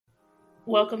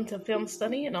Welcome to Film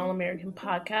Study, an all-American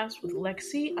podcast with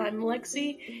Lexi. I'm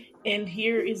Lexi, and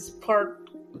here is part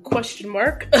question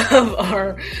mark of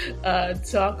our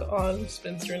talk on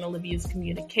Spencer and Olivia's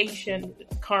communication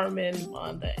with Carmen,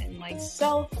 Wanda, and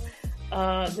myself.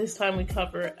 This time we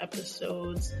cover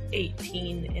episodes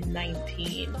 18 and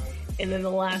 19, and then the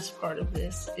last part of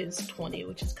this is 20,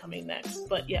 which is coming next.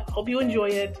 But yeah, hope you enjoy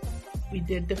it. We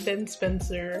did defend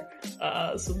Spencer,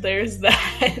 so there's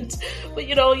that. But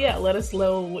let us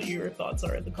know what your thoughts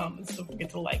are in the comments. Don't forget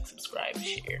to like, subscribe,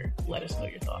 share. Let us know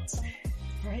your thoughts.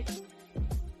 All right.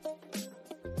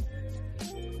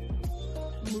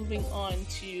 Moving on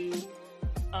to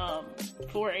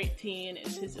 418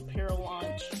 is his apparel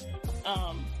launch,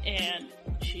 and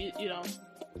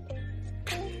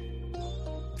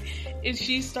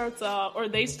she starts off, or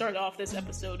they start off this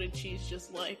episode, and she's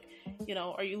just like,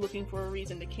 are you looking for a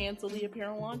reason to cancel the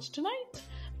apparel launch tonight?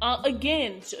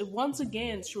 Once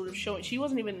again, sort of showing she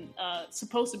wasn't even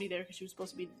supposed to be there because she was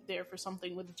supposed to be there for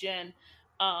something with Jen.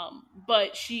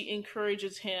 But she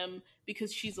encourages him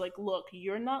because she's like, look,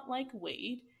 you're not like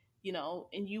Wade,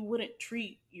 and you wouldn't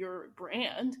treat your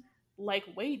brand like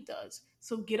Wade does.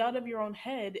 So get out of your own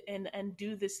head and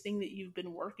do this thing that you've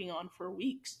been working on for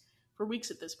weeks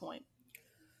at this point.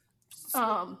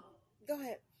 Go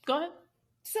ahead. Go ahead.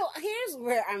 So here's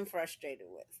where I'm frustrated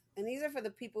with. And these are for the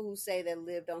people who say that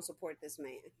Liv don't support this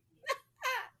man.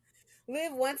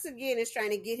 Liv, once again, is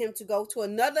trying to get him to go to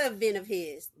another event of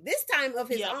his, this time of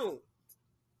his own.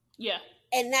 Yeah.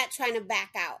 And not trying to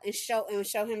back out and show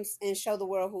him and show the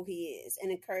world who he is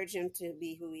and encourage him to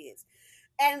be who he is.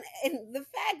 And the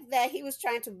fact that he was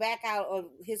trying to back out of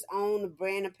his own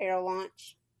brand apparel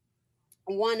launch,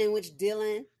 one in which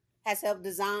Dylan has helped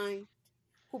design,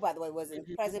 who, by the way,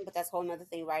 wasn't present, but that's a whole nother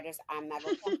thing, writers. I'm not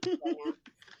going to talk about right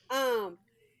now.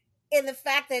 And the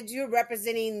fact that you're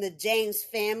representing the James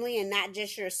family and not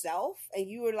just yourself, and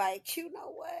you were like, you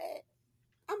know what?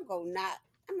 I'm going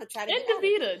to try to. And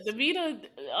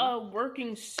Davida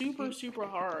working super, super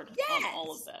hard on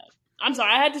all of that. I'm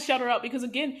sorry, I had to shout her out because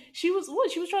again, she was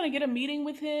trying to get a meeting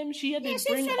with him. She had to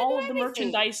bring all of the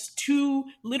merchandise to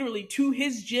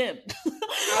his gym.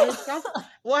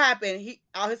 What happened? He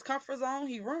out his comfort zone.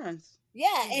 He runs.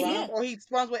 Yeah, or he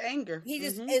runs with anger. He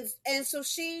just and so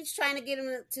she's trying to get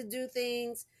him to do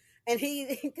things, and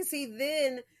he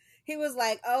was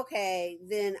like, okay,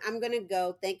 then I'm gonna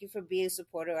go. Thank you for being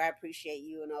supportive. I appreciate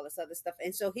you and all this other stuff.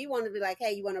 And so he wanted to be like,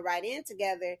 hey, you want to ride in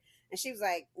together? And she was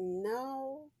like,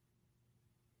 no.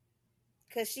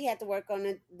 Because she had to work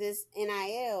on this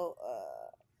NIL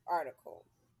article.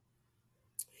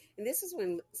 And this is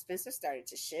when Spencer started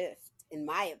to shift, in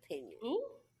my opinion. Ooh.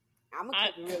 I'm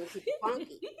going to keep it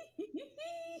funky.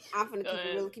 I'm going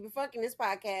to keep it funky in this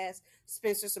podcast.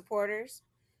 Spencer supporters.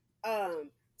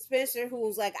 Spencer,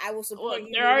 who's like, I will support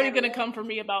you. They're already going to come for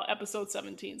me about episode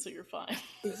 17, so you're fine.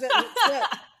 So,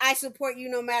 I support you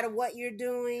no matter what you're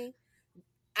doing.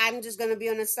 I'm just going to be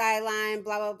on the sideline,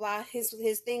 blah, blah, blah.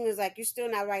 His thing was like, you're still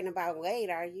not writing about Wade,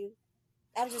 are you?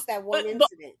 That was just that one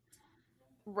incident.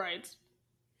 Right.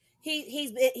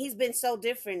 He's been so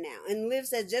different now. And Liv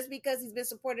says just because he's been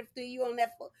supportive to you on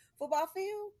that football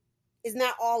field is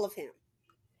not all of him.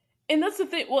 And that's the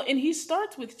thing. Well, and he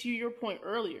starts with, to your point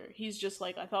earlier, he's just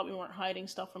like, I thought we weren't hiding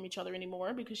stuff from each other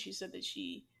anymore because she said that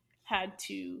she had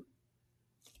to.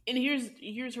 And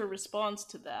here's her response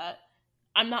to that.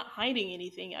 I'm not hiding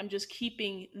anything. I'm just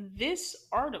keeping this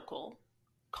article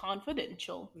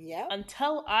confidential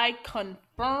until I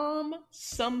confirm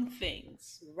some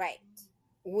things. Right.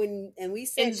 And we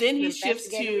said, and then he shifts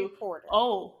to reporter.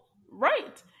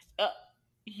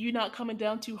 You're not coming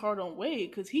down too hard on Wade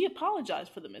because he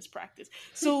apologized for the mispractice.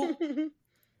 So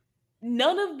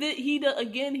none of the he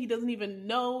doesn't even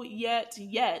know yet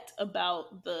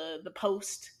about the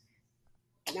post.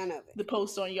 None of it. The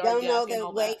post on Yard Don't Gap know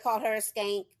that Wade called her a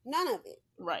skank. None of it.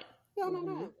 Right. None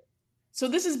of it.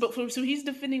 So so he's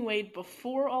defending Wade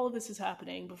before all of this is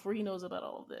happening, before he knows about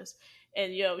all of this.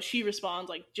 And she responds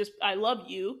like, just I love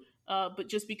you, but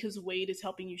just because Wade is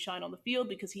helping you shine on the field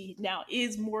because he now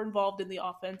is more involved in the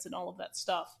offense and all of that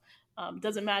stuff,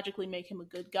 doesn't magically make him a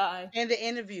good guy. And the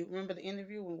interview, remember the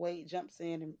interview when Wade jumps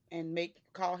in and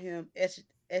call him SJ?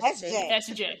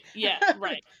 SJ. Yeah,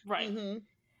 right. Mm-hmm.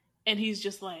 And he's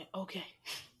just like, okay.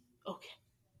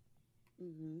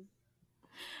 Mm-hmm.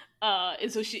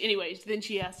 And so then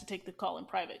she has to take the call in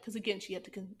private because again, she had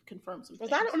to confirm some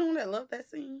things. I don't know that love that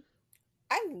scene.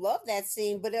 I love that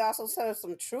scene, but it also tells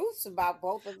some truths about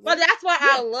both of them. But that's why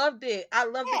I loved it. I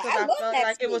loved it because I felt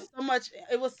like scene.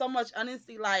 It was so much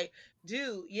honesty. Like,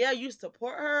 dude, yeah, you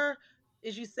support her,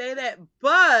 as you say that,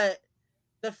 but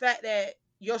the fact that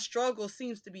your struggle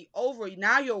seems to be over.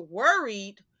 Now you're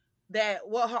worried that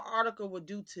what her article would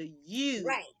do to you.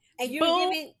 Right. And you're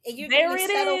Boom. giving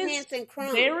subtle hints and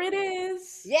crumbs. There it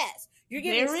is. Yes. You're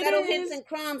giving subtle hints and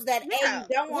crumbs that you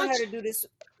don't want her to do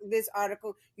this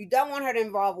article. You don't want her to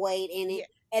involve Wade in it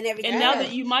and everything. And now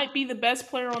that you might be the best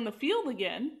player on the field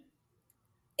again,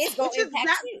 it's going to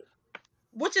impact you.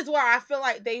 Which is why I feel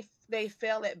like they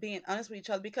fail at being honest with each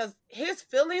other, because his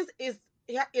feelings is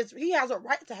he has a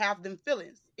right to have them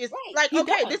feelings. It's right. Like,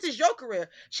 okay, this is your career.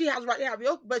 She has a right to have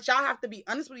your, but y'all have to be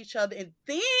honest with each other and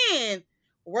then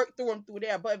work through them through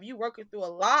there. But if you working through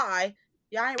a lie,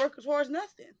 y'all ain't working towards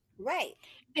nothing. Right.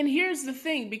 And here's the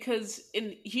thing,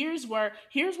 here's where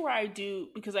I do,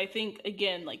 because I think,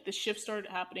 again, like, the shift started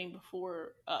happening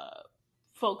before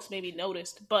folks maybe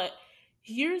noticed, but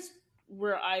here's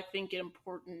where I think an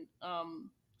important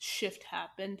shift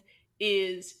happened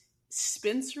is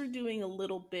Spencer doing a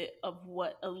little bit of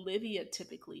what Olivia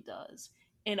typically does,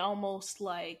 and almost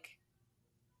like,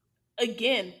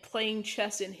 again, playing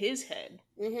chess in his head.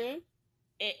 Mm-hmm.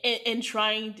 And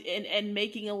trying and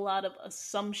making a lot of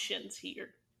assumptions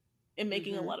here, and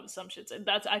making a lot of assumptions, and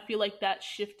I feel like that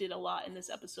shifted a lot in this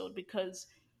episode, because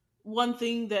one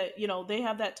thing that, they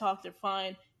have that talk, they're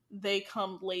fine, they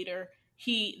come later.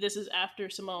 This is after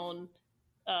Simone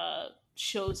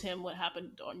shows him what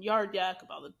happened on Yard Yak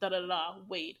about the da-da-da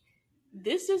Wade.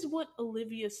 This is what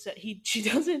Olivia said. She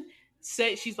doesn't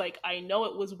say, she's like, I know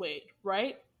it was Wade,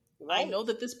 right? I know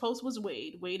that this post was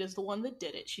Wade. Wade is the one that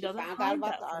did it. She doesn't hide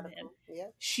that from him. Yeah.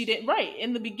 She didn't, right.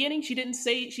 In the beginning, she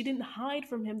didn't hide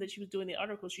from him that she was doing the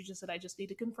article. She just said, I just need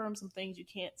to confirm some things. You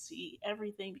can't see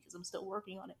everything because I'm still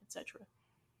working on it, etc.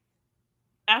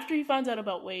 After he finds out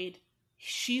about Wade,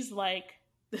 she's like,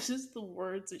 this is the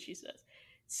words that she says: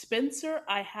 Spencer,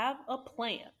 I have a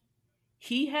plan.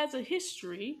 He has a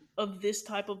history of this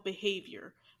type of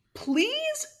behavior.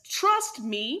 Please trust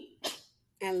me.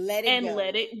 And let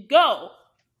it go.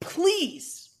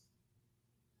 Please.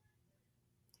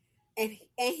 And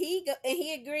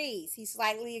he agrees. He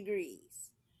slightly agrees.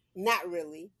 Not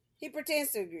really. He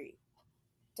pretends to agree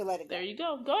to let it go. There you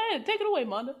go. Go ahead. Take it away,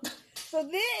 Monda. So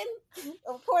then,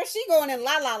 of course, she going in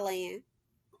La La Land,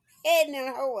 heading in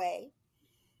her way.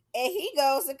 And he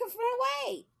goes to confront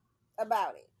Wade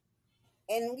about it.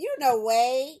 And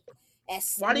Wade.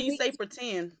 Why do you say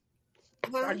pretend?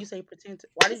 Why do you say pretend?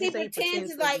 Why did he say pretend?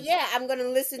 He's like, yeah, I'm going to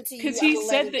listen to you. Because he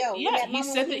said that. Yeah, he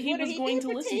said that he was going to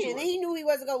listen to her. And he knew he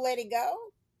wasn't going to let it go.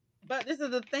 But this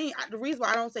is the thing. The reason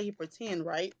why I don't say he pretend,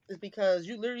 right, is because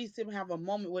you literally see him have a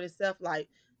moment with himself, like,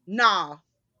 nah.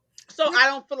 So I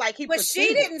don't feel like he. But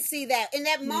she didn't see that in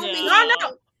that moment.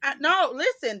 No.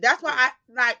 Listen, that's why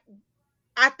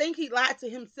I think he lied to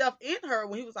himself and her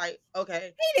when he was like,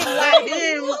 okay. He didn't lie to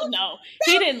him. No,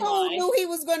 he didn't lie. He knew he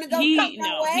was going to go He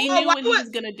knew what he was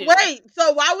going to do. Wait,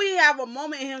 so why would he have a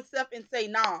moment in himself and say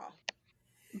nah?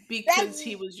 Because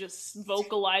he was just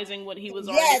vocalizing what he was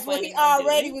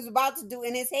was about to do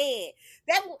in his head.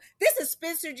 This is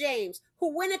Spencer James,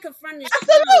 who went and confronted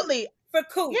absolutely for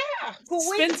coup. Yeah,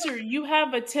 Spencer, you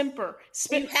have a temper.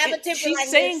 You have a temper. She's like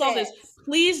saying all this.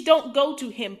 Please don't go to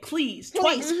him. Please.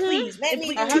 Twice, please.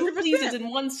 Two pleases in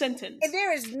one sentence. And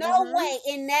there is no way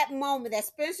in that moment that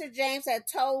Spencer James had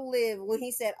told Liv when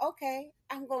he said, okay,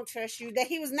 I'm going to trust you, that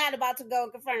he was not about to go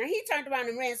and confront her. He turned around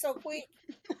and ran so quick.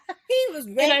 He was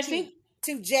ready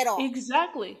to jet off.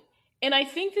 Exactly. And I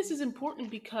think this is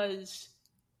important because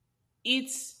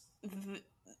it's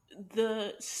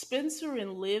the Spencer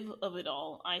and Liv of it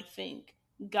all, I think,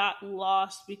 got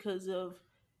lost because of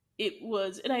it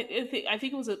was, and I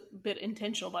think it was a bit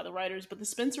intentional by the writers, but the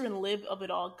Spencer and Liv of it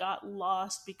all got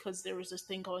lost because there was this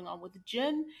thing going on with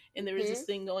Jen, and there was this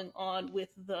thing going on with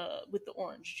the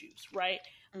orange juice, right?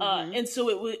 And so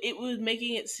it was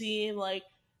making it seem like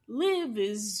Liv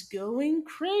is going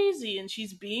crazy and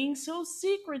she's being so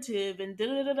secretive and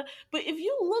da-da-da-da. But if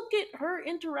you look at her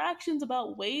interactions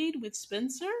about Wade with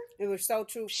Spencer, it was so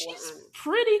truthful. She's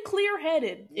pretty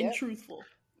clear-headed and truthful.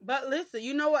 But listen,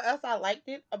 you know what else I liked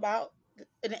it about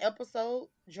in the episode?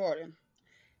 Jordan.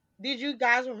 Did you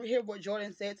guys hear what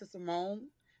Jordan said to Simone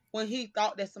when he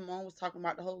thought that Simone was talking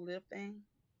about the whole Liv thing?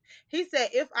 He said,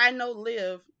 if I know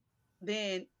Liv,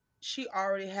 then she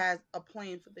already has a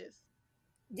plan for this.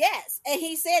 Yes, and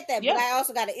he said that, but I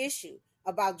also got an issue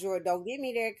about Jordan. Don't get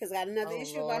me there because I got another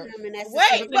issue about him. And that's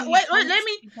wait, let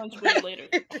me... later.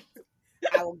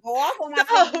 I will go off on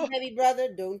my baby brother.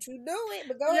 Don't you do it?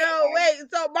 But go ahead. No,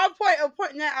 wait. So my point of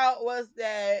pointing that out was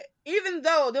that even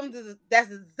though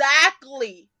that's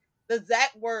exactly the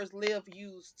exact words Liv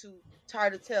used to try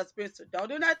to tell Spencer, don't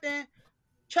do nothing.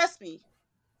 Trust me,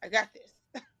 I got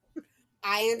this.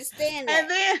 I understand that. And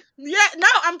then,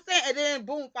 I'm saying, and then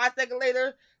boom, 5 seconds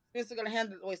later, Spencer's gonna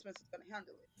handle it. Spencer's gonna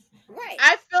handle it. Right.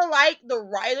 I feel like the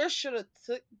writer should have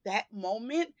took that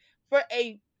moment for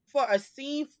a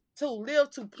scene to Liv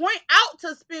to point out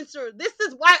to Spencer, this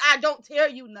is why I don't tell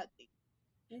you nothing.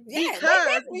 Yeah,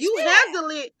 because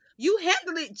you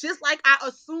handle it just like I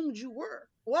assumed you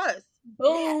was.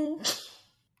 Boom. Yeah.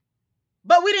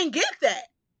 But we didn't get that.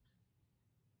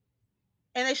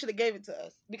 And they should have gave it to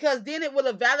us, because then it would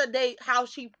have validate how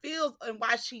she feels and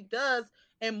why she does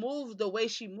and moves the way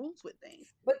she moves with things.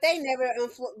 But they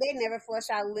never flush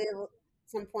out Liv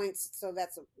some points, so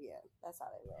that's how they go.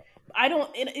 I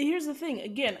don't. And here's the thing.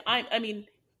 Again, I mean,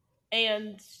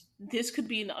 and this could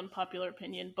be an unpopular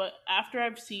opinion, but after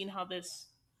I've seen how this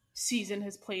season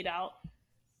has played out,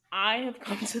 I have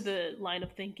come to the line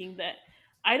of thinking that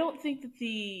I don't think that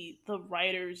the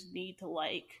writers need to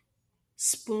like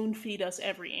spoon feed us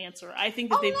every answer. I think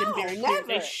that they've been very clear.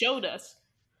 They showed us,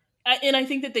 and I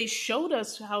think that they showed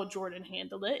us how Jordan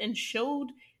handled it, and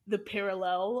showed the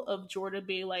parallel of Jordan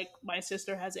being like, my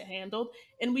sister has it handled,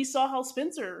 and we saw how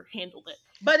Spencer handled it.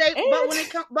 But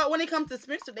when it comes to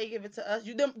Spencer, they give it to us.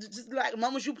 You just like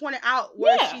moments you pointed out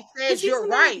where she says you're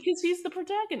right, because he's the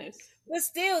protagonist. But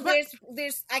still,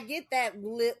 there's I get that,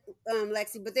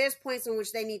 Lexi, but there's points in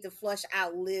which they need to flush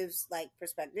out Liv's like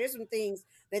perspective. There's some things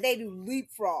that they do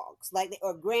leapfrogs, like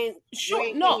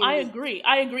No, I agree.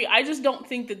 I just don't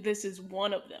think that this is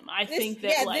one of them. Think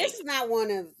that this is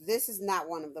not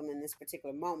one of them in this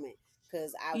particular moment,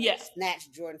 because I would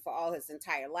snatch Jordan for all his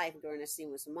entire life during the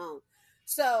scene with Simone.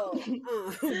 So,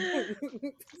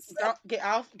 get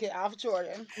off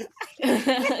Jordan.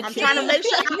 I'm trying to make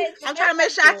sure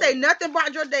I say nothing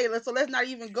about Jordala, so let's not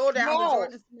even go down the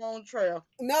Jordan Simone trail.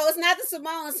 No, it's not the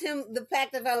Simone. It's him. The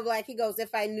fact of like, he goes,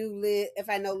 if I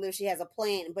know Liv, she has a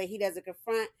plan, but he doesn't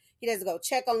confront. He doesn't go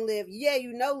check on Liv. Yeah,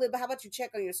 you know Liv, but how about you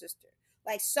check on your sister?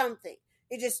 Like something.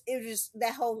 It just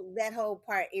that whole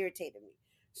part irritated me.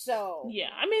 So yeah,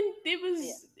 I mean, it was.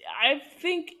 Yeah. I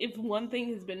think if one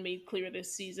thing has been made clear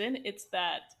this season, it's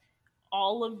that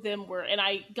all of them were, and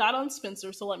I got on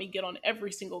Spencer, so let me get on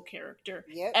every single character.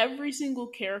 Yep. Every single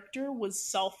character was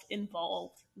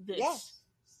self-involved this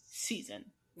season.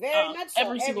 Very much so.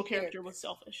 Every single character was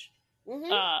selfish.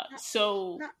 Mm-hmm.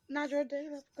 So not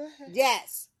Jordala. Go ahead.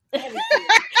 Yes. It's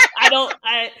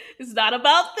not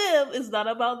about them. It's not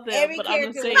about them. Every but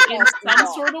I'm just saying, in some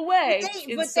sort of way.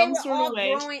 They were all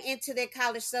growing into their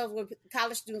college self.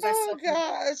 College students are. Oh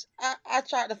gosh, I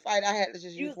tried to fight. I had to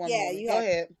just use one. Go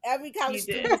ahead. Every college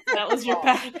student. That was your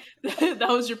pass. That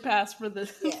was your pass for the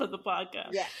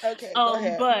podcast. Yeah. Okay. Go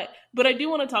ahead. But I do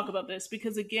want to talk about this,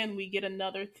 because again, we get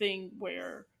another thing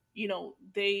where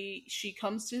she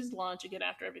comes to his launch again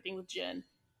after everything with Jen.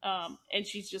 And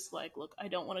she's just like, look, I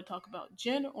don't want to talk about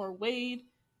Jen or Wade.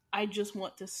 I just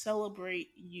want to celebrate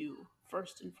you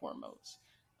first and foremost.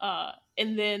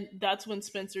 And then that's when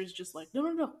Spencer's just like,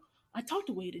 no. I talked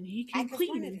to Wade and he came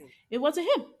clean. And it wasn't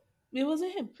him. It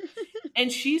wasn't him.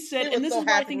 And she said, and this is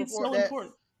why I think it's so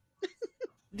important.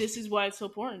 This is why it's so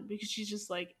important, because she's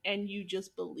just like, and you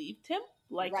just believed him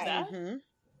like that? Mm-hmm.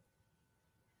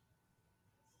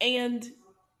 And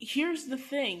here's the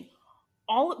thing.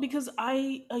 Because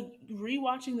I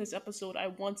rewatching this episode, I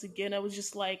was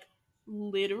just like,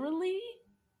 literally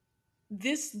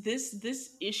this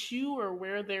issue, or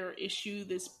where their issue,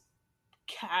 this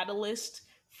catalyst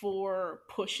for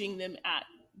pushing them at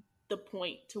the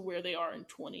point to where they are in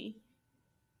 20,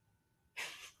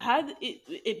 had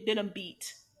it been a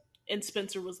beat, and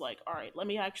Spencer was like, all right, let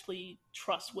me actually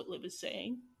trust what Liv is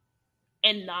saying,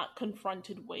 and not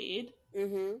confronted Wade.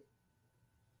 Mm-hmm.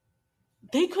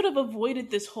 They could have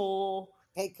avoided this whole.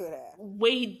 They could have.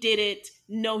 Wade did it.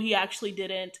 No, he actually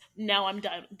didn't. Now I'm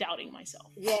doubting myself.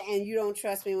 Yeah, and you don't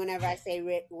trust me whenever I say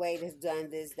Wade has done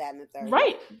this, that, and the third.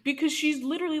 Right, because she's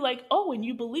literally like, oh, and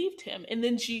you believed him. And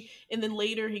then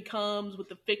later he comes with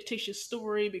the fictitious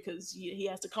story, because he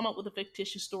has to come up with a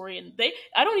fictitious story. And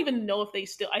I don't even know if they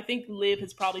still, I think Liv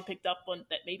has probably picked up on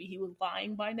that maybe he was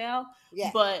lying by now.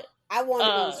 Yeah. But I wanted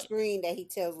on screen that he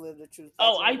tells Liv the truth.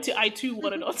 I too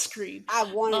wanted on screen. I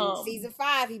wanted in season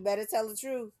 5. He better tell the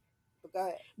truth. But go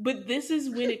ahead. But this is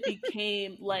when it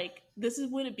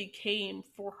became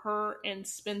for her and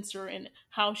Spencer, and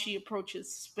how she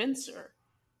approaches Spencer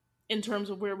in terms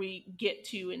of where we get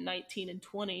to in 19 and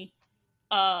 20.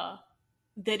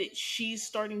 She's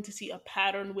starting to see a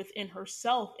pattern within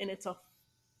herself, and it's a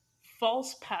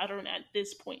false pattern at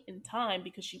this point in time,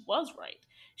 because she was right.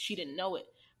 She didn't know it.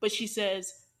 But she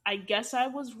says, I guess I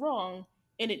was wrong,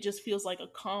 and it just feels like a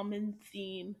common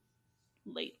theme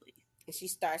lately. and she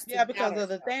starts to Yeah, doubt because of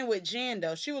the herself. thing with Jen,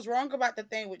 though. She was wrong about the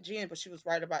thing with Jen, but she was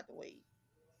right about the Wade.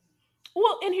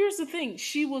 Well, and here's the thing: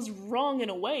 she was wrong in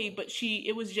a way, but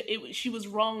she was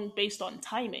wrong based on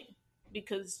timing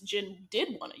because Jin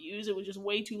did want to use it was just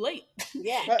way too late,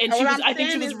 Yeah. But and what I'm I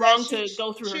think she saying was is that wrong to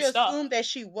go through her she stuff. assumed that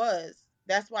she was.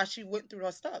 That's why she went through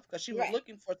her stuff because she was Right.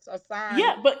 looking for a sign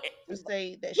Yeah, but to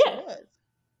say that she yeah, was.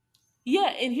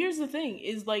 yeah, and here's the thing: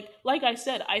 is like I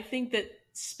said, I think that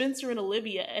Spencer and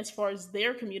Olivia, as far as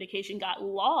their communication, got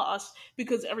lost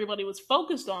because everybody was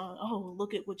focused on, oh,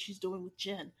 look at what she's doing with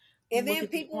Jen. And Look then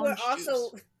at the people were orange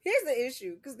also juice. here's the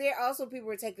issue because there also people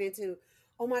were taking it to,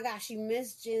 oh my gosh, she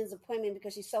missed Jen's appointment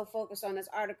because she's so focused on this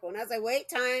article. And I was like, wait,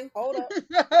 time, hold up.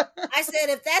 I said,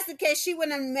 if that's the case, she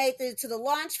wouldn't have made it to the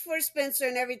launch for Spencer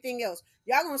and everything else.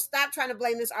 Y'all gonna stop trying to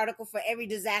blame this article for every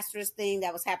disastrous thing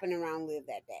that was happening around Liv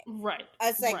that day. Right. I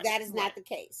was like, Right. that is right. not the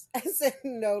case. I said,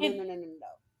 no. And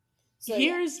So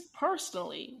here's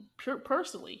personally,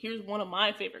 here's one of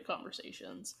my favorite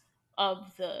conversations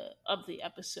of the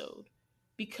episode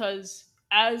because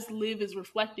as Liv is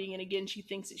reflecting, and again, she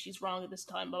thinks that she's wrong at this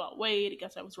time about Wade. I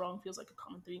guess I was wrong. Feels like a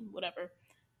common theme. Whatever.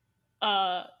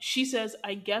 She says,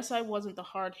 "I guess I wasn't the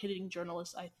hard hitting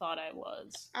journalist I thought I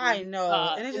was." I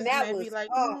know, and it and just that made me was like,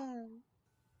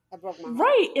 that broke my heart.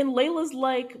 Right, and Layla's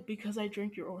like, "Because I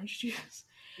drink your orange juice."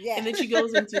 Yeah. And then she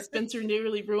goes into Spencer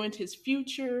nearly ruined his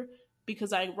future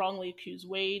because I wrongly accused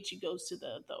Wade. She goes to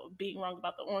the being wrong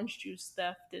about the orange juice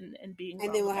theft and being And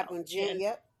wrong then what about happened, Jen? Jen.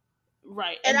 Yep.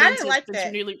 Right. and And I then didn't says like Spencer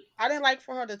that. nearly I didn't like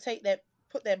for her to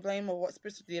put that blame of what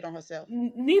Spencer did on herself.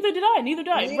 neither did I. Neither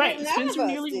did I. Right. None Spencer of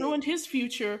us nearly did. ruined his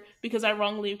future because I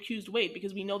wrongly accused Wade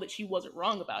because we know that she wasn't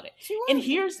wrong about it. She And wasn't.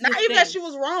 here's Not the even that thing. she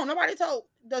was wrong. Nobody told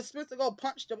the Spencer go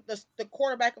punch the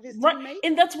quarterback of his Right. teammate.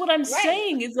 And that's what I'm Right.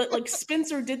 saying is that like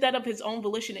Spencer did that of his own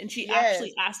volition and she Yes.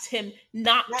 actually asked him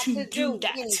not to do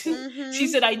that. anything. She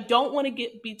said, I don't want to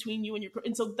get between you and your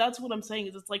and so that's what I'm saying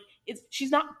is it's like she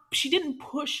didn't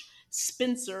push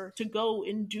Spencer to go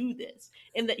and do this.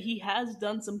 And that he has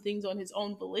done some things on his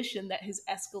own volition that has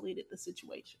escalated the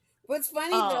situation. What's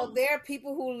funny though, there are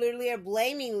people who literally are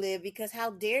blaming Liv because how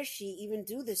dare she even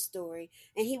do this story,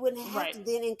 and he wouldn't have Right. to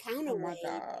then encounter Oh my Wade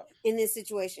God. in this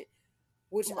situation.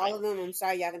 Which Right. all of them, I'm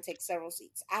sorry, y'all can take several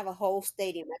seats. I have a whole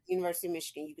stadium at the University of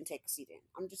Michigan you can take a seat in.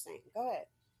 I'm just saying. Go ahead.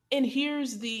 And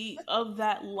here's the of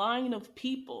that line of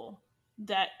people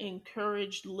that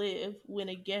encouraged Liv when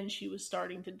again she was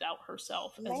starting to doubt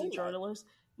herself as a Layla. journalist.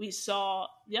 We saw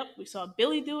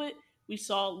Billy do it, we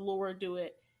saw Laura do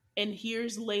it, and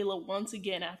here's Layla once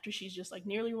again after she's just like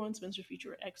nearly ruined Spencer's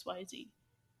future XYZ.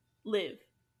 Liv,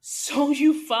 so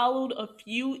you followed a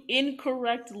few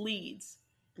incorrect leads.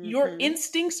 Your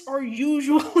instincts are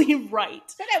usually right.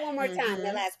 Say that one more time,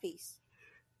 that last piece.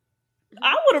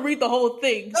 I want to read the whole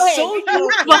thing. Go ahead. So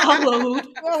you followed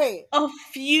Go ahead.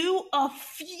 a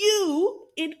few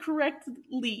incorrect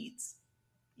leads.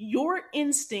 Your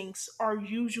instincts are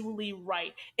usually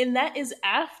right. And that is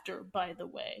after, by the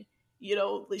way. You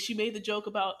know, she made the joke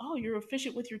about, oh, you're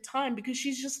efficient with your time because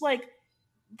she's just like,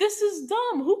 this is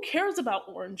dumb. Who cares about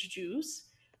orange juice?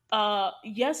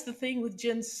 Yes, the thing with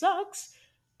Jen sucks,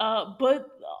 but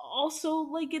also,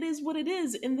 like, it is what it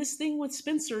is. And this thing with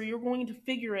Spencer, you're going to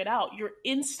figure it out. Your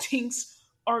instincts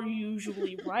are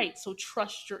usually right. So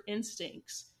trust your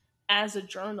instincts as a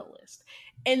journalist.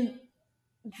 And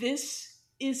this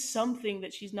is something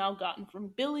that she's now gotten from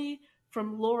Billy,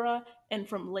 from Laura, and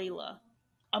from Layla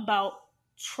about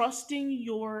trusting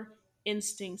your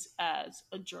instincts as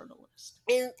a journalist.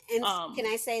 And can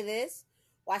I say this?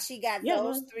 While she got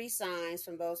those 3 signs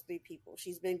from those 3 people,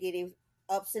 she's been getting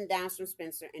ups and downs from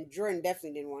Spencer, and Jordan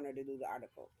definitely didn't want her to do the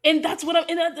article. And that's what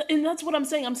that's what I'm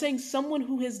saying. I'm saying someone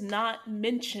who has not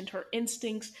mentioned her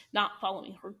instincts, not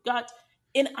following her gut.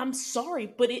 And I'm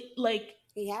sorry, but it like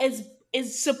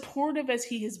as supportive as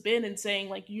he has been and saying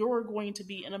like you're going to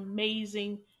be an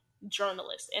amazing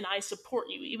journalist and I support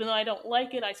you. Even though I don't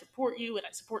like it, I support you and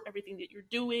I support everything that you're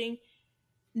doing.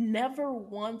 Never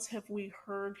once have we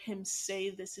heard him say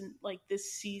this in like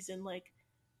this season, like,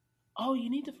 oh, you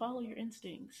need to follow your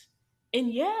instincts.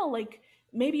 And yeah, like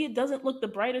maybe it doesn't look the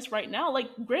brightest right now. Like,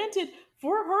 granted,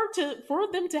 for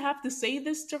them to have to say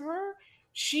this to her,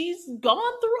 she's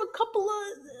gone through a couple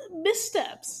of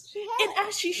missteps. And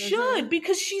as she should,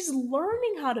 because she's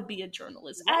learning how to be a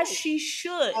journalist. As she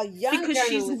should. Because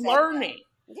she's learning.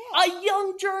 A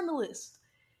young journalist.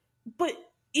 But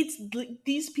it's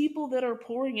these people that are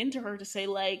pouring into her to say,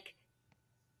 like,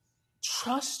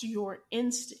 trust your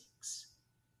instincts.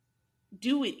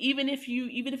 Do it. Even if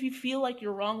you feel like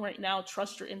you're wrong right now,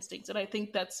 trust your instincts. And I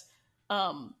think that's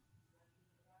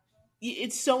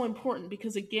it's so important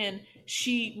because again,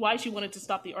 why she wanted to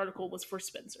stop the article was for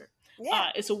Spencer. Yeah.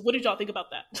 So what did y'all think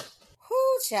about that?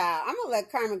 Whoo, child. I'm gonna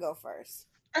let Carmen go first.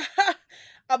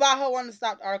 About her wanting to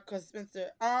stop the article, Spencer.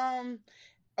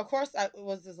 Of course, I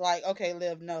was just like, okay,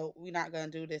 Liv, no, we're not gonna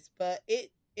do this. But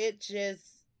it just,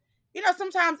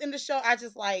 sometimes in the show, I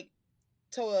just like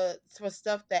to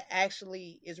stuff that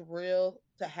actually is real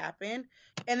to happen,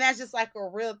 and that's just like a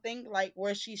real thing, like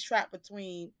where she's trapped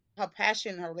between her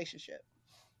passion and her relationship.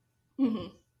 Mm-hmm.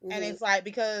 And it's like,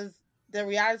 because the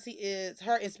reality is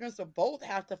her and Spencer both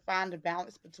have to find a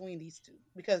balance between these two,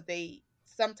 because they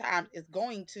sometimes is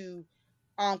going to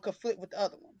conflict with the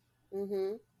other one.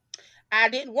 Mm-hmm. I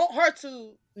didn't want her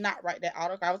to not write that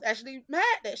article. I was actually mad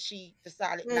that she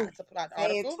decided not to put out the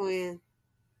Say it, article. twin.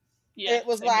 Yeah, it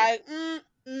was like,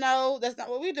 no, that's not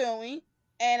what we're doing.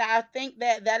 And I think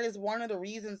that that is one of the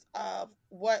reasons of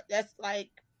what that's like.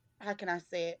 How can I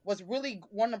say it? What's really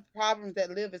one of the problems that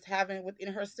Liv is having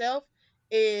within herself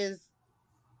is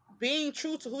being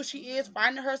true to who she is,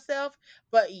 finding herself,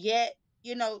 but yet,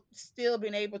 still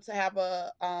being able to have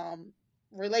a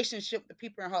relationship with the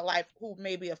people in her life who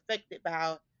may be affected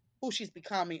by who she's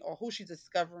becoming or who she's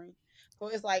discovering. So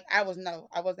it's like, I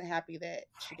wasn't happy that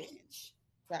she didn't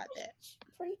got that.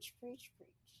 Preach, preach, preach.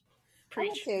 Preach.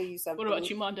 I'm gonna tell you something. What about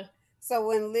you, Monda? So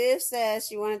when Liv says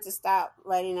she wanted to stop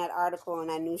writing that article, and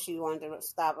I knew she wanted to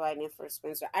stop writing it for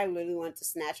Spencer, I literally wanted to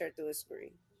snatch her through a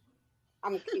screen.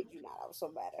 I'm kidding you not. I was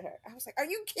so mad at her. I was like, "Are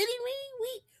you kidding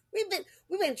me?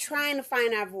 We've been trying to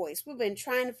find our voice. We've been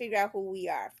trying to figure out who we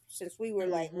are since we were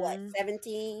like what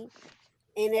 17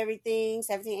 and everything,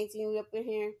 17, 18. We up in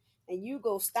here, and you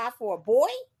go stop for a boy?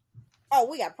 Oh,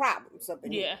 we got problems up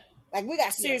in here. Like, we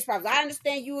got serious problems. I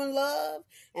understand you in love,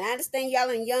 and I understand y'all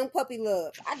in young puppy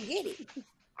love. I get it.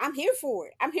 I'm here for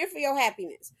it. I'm here for your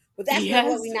happiness. But that's not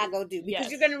what we're not going to do, because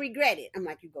you're going to regret it. I'm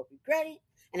like, you go regret it,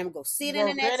 and I'm going to go see it in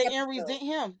the next episode. And resent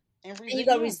him. And you're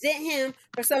going to resent him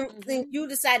for something you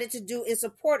decided to do in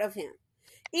support of him.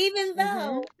 Even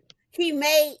though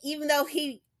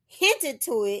he hinted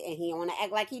to it, and he don't want to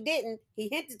act like he didn't, he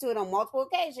hinted to it on multiple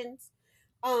occasions.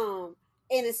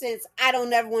 In a sense, I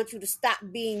don't ever want you to stop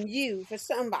being you for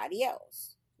somebody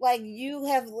else. Like, you've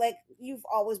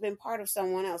always been part of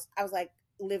someone else. I was like,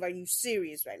 Liv, are you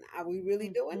serious right now? Are we really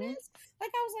doing this?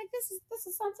 Like, I was like, this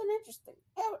is something interesting.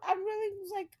 I really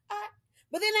was like,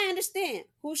 but then I understand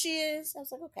who she is. I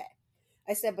was like, okay.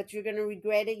 I said, but you're going to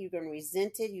regret it. You're going to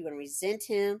resent it. You're going to resent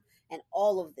him and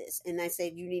all of this. And I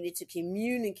said, you needed to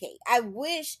communicate. I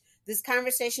wish this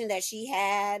conversation that she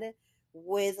had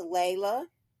with Layla,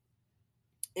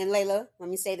 and Layla, let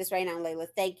me say this right now, Layla,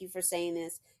 thank you for saying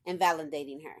this and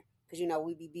validating her. Because,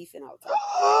 we be beefing all the time.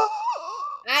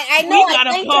 I know, I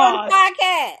thanked her on the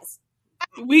podcast.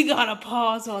 We gotta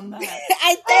pause on that.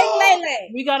 I thank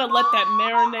Layla. We gotta let that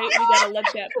marinate. We gotta let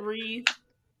that breathe.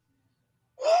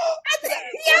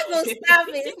 Y'all gonna stop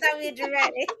it. Stop it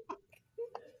dramatic.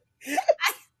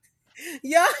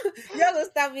 Y'all gonna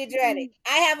stop me dramatic.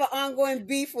 I have an ongoing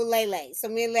beef with Lele. So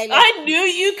me and Lele, I knew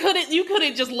you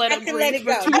couldn't just let it breathe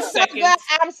for 2 seconds.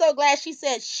 I'm so glad she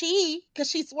said she, because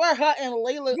she swear her and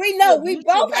Layla. We know we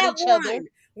both have each other.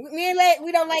 Me and Lele,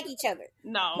 we don't like each other.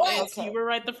 No, you were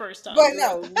right the first time. But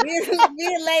no, me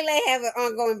and Lele have an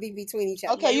ongoing beef between each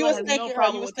other. Okay, you was thanking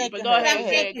her. You was thanking her. Go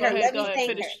ahead. Let me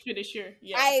thank her. Finish your.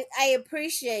 Yeah. I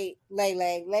appreciate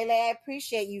Lele. Lele, I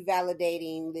appreciate you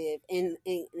validating Liv and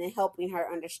helping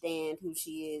her understand who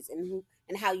she is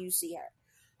and how you see her.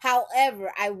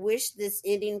 However, I wish this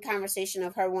ending conversation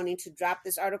of her wanting to drop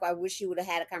this article, I wish she would have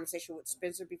had a conversation with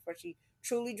Spencer before she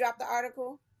truly dropped the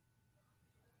article.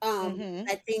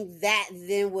 I think that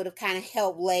then would have kind of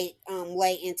helped lay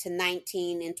into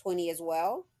 19 and 20 as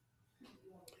well.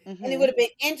 And it would have been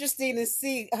interesting to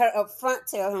see her up front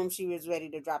tell him she was ready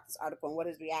to drop this article and what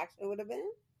his reaction would have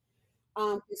been.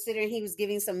 Considering he was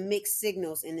giving some mixed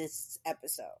signals in this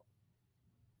episode.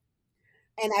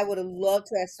 And I would have loved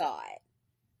to have saw it.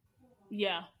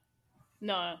 Yeah.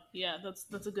 No, yeah,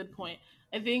 that's a good point.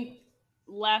 I think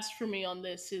last for me on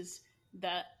this is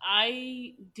that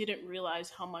I didn't realize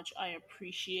how much I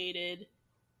appreciated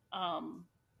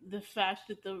the fact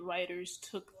that the writers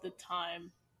took the time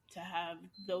to have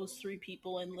those 3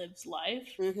 people in Liv's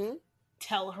life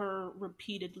tell her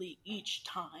repeatedly each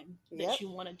time that she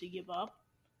wanted to give up,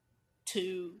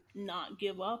 to not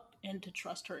give up and to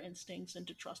trust her instincts and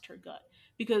to trust her gut.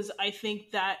 Because I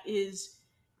think that is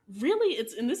really,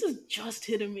 and this is just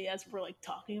hitting me as we're like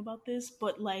talking about this,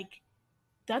 but like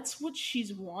that's what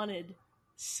she's wanted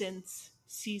since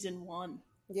season 1.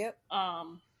 Yep.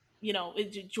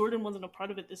 Jordan wasn't a part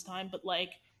of it this time, but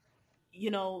like,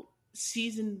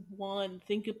 season 1,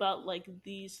 think about like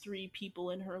these 3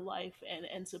 people in her life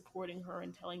and supporting her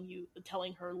and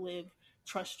telling her, Liv,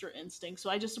 trust your instinct. So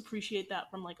I just appreciate that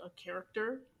from like a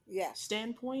character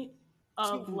standpoint She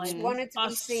of like wanted to be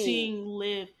us seen. seeing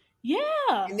Liv. Yeah.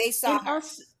 And they saw her.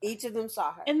 Us, each of them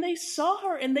saw her. and they saw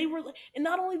her, and they were like, and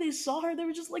not only they saw her, they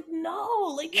were just like,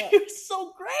 no, like you're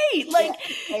so great. Like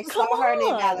they come saw her on. and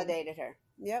they validated her.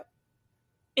 Yep.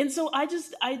 And so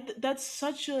that's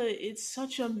it's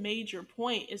such a major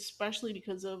point, especially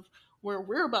because of where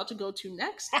we're about to go to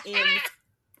next in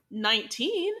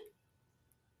 19.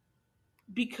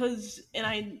 Because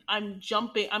I'm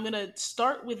gonna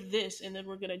start with this and then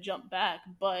we're gonna jump back,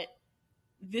 but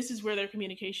this is where their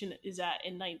communication is at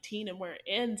in 19, and where it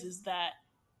ends is that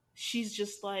she's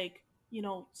just like,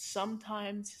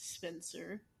 sometimes,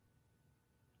 Spencer,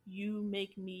 you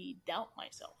make me doubt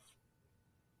myself.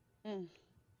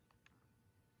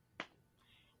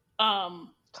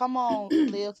 Come on,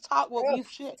 Liv. Talk what you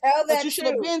should. Tell that you should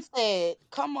have been said.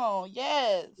 Come on,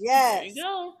 yes. There you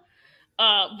go.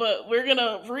 But we're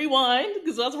gonna rewind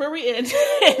because that's where we end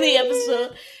in the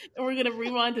episode, and we're gonna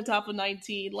rewind to top of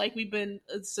 19, like we've been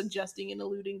suggesting and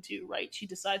alluding to. Right? She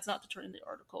decides not to turn in the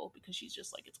article because she's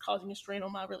just like, it's causing a strain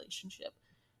on my relationship.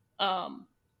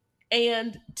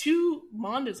 And to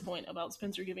Monda's point about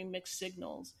Spencer giving mixed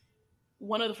signals,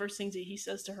 one of the first things that he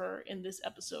says to her in this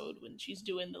episode when she's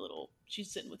doing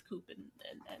she's sitting with Coop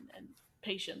and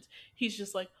Patience, he's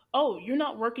just like, oh, you're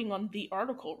not working on the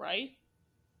article, right?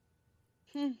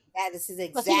 That is his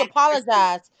exact. Because he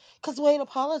apologized. Because Wade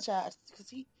apologized. Because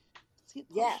he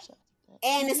apologized.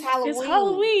 And it's Halloween. It's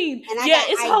Halloween. And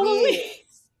it's Halloween.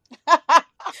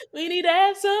 We need to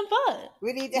have some fun.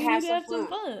 We need to have some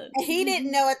fun. And he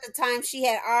didn't know at the time she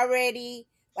had already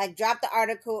dropped the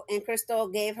article, and Crystal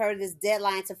gave her this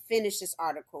deadline to finish the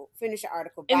article.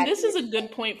 And this is a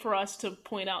good point for us to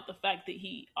point out the fact that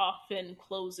he often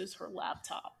closes her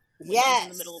laptop when she's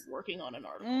in the middle of working on an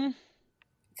article.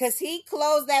 Because he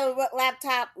closed that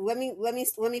laptop. Let me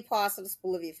pause for the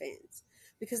Spoolivia fans,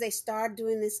 because they started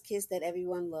doing this kiss that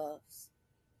everyone loves.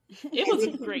 It was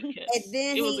a great kiss.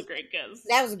 It was a great kiss.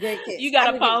 That was a great kiss. You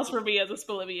gotta pause for me as a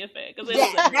Spoolivia fan, because that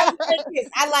was a great kiss.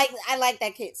 I like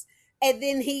that kiss. And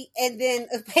then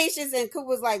Patience and Coop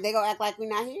was like, they gonna act like we're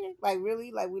not here, like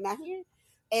really, like we're not here.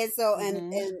 And so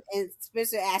and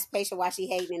Spencer asked Patience why she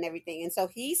hating and everything, and so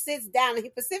he sits down and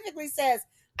he specifically says,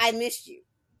 "I missed you."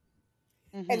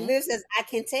 And Liv says, "I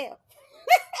can tell."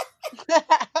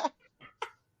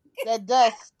 That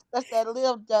dust. That's that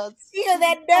Liv dust.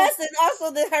 That dust, and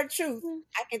also her truth.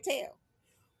 I can tell.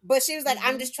 But she was like,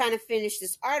 "I'm just trying to finish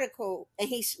this article," and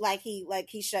he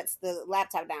shuts the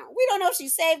laptop down. We don't know if she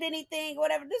saved anything or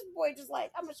whatever. This boy just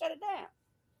like, "I'm gonna shut it down,"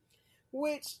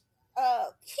 which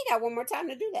he got one more time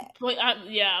to do that. Well,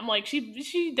 I'm like,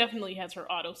 she definitely has her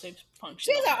autosave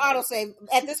function. She has her autosave.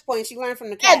 At this point, she learned from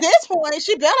the cabin. At this point,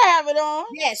 she better have it on.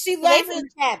 Yeah, she learned from the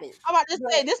cabin. I'm about to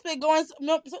say, this been going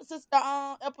since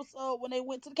the episode when they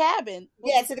went to the cabin.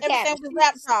 Yeah, to the cabin. Everything with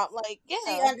laptop.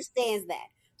 She understands that.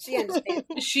 She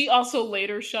understands. She also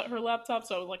later shut her laptop,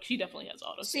 so like she definitely has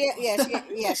autosave. She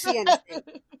understands.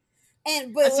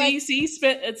 But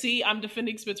see, I'm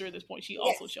defending Spencer at this point. She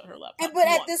also shut her laptop. But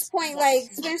at this point,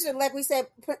 Spencer, like we said,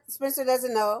 Spencer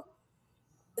doesn't know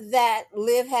that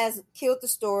Liv has killed the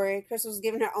story. Crystal's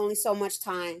given her only so much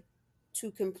time to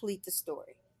complete the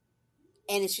story,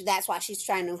 and that's why she's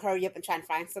trying to hurry up and trying to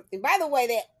find something. By the way,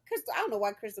 Crystal, I don't know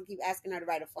why Crystal keeps asking her to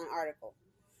write a fun article.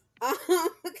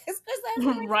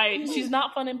 Right, she's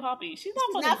not fun and poppy. She's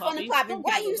not fun and poppy.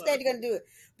 Why you said you're gonna do it?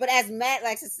 But as Matt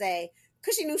likes to say,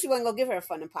 because she knew she wasn't gonna give her a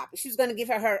fun and poppy, she was gonna give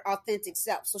her authentic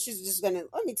self. So she's just gonna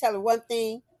let me tell her one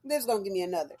thing. Liv's gonna give me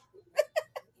another,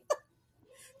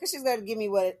 because she's gonna give me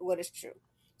what is true.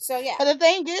 So yeah. But the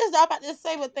thing is, I'm about to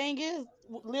say, the thing is,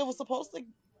 Liv was supposed to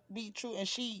be true, and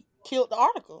she killed the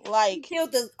article. She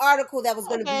killed the article that was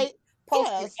gonna be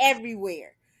posted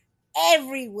everywhere,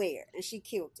 and she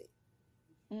killed it.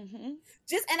 And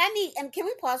can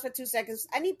we pause for 2 seconds?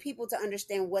 I need people to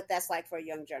understand what that's like for a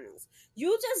young journalist.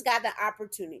 You just got the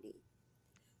opportunity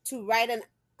to write an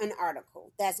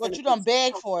article. That's what you done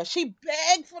beg for. She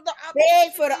begged for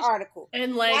the article.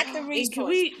 And can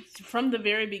we from the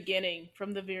very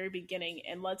beginning,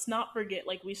 and let's not forget,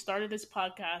 we started this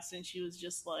podcast and she was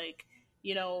just like,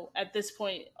 at this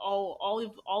point, all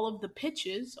of the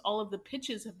pitches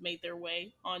have made their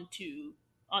way onto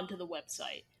the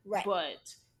website, right?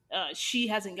 But she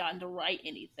hasn't gotten to write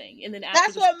anything, and then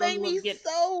that's what made me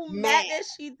so mad that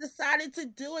she decided to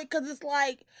do it, because it's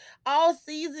like all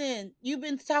season you've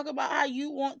been talking about how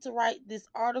you want to write this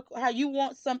article, how you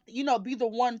want something, be the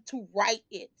one to write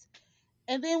it,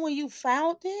 And then when you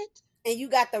found it, and you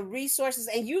got the resources,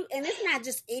 and it's not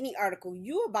just any article.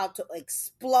 You about to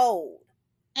explode.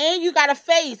 And you got a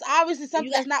face. Obviously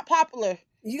something that's not popular.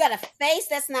 You got a face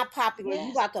that's not popular. Yes.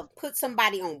 You about to put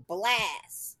somebody on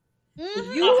blast.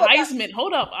 Mm-hmm. A Heisman.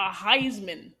 Hold up. A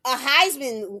Heisman.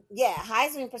 Yeah,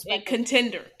 Heisman perspective. A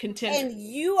contender. And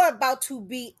you are about to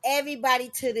beat everybody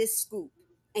to this scoop.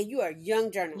 And you are a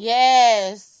young journalist.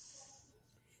 Yes.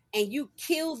 And you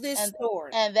kill this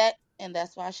story. And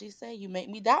that's why she said, you make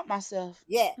me doubt myself.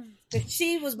 Yeah. Because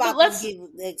she was about to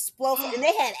give the explosive. And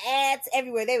they had ads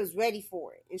everywhere. They was ready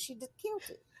for it. And she just killed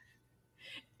it.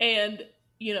 And,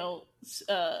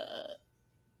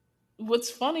 what's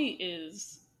funny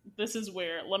is, this is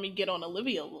where, let me get on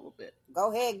Olivia a little bit.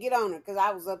 Go ahead, get on her, because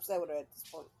I was upset with her at this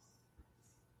point.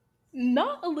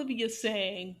 Not Olivia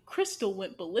saying Crystal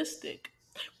went ballistic.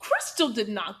 Crystal did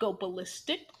not go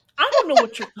ballistic. I don't know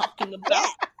what you're talking about.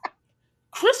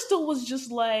 Crystal was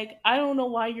just like, I don't know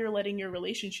why you're letting your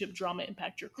relationship drama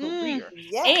impact your career.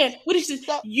 And what is it?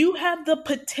 You have the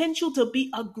potential to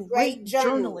be a great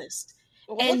journalist.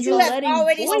 And you're letting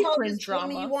boyfriend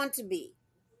drama. You want to be.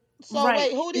 So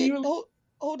wait,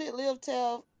 who did Liv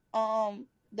tell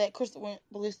that Crystal went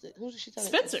ballistic? Who did she tell?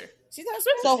 Spencer. She told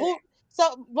Spencer.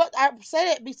 So what I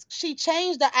said it, she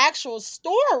changed the actual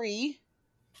story.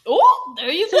 Oh,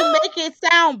 there you go. To make it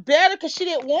sound better, because she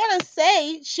didn't want to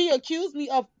say she accused me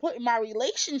of putting my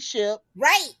relationship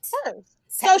first.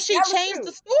 So she changed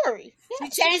the story. She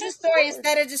changed the story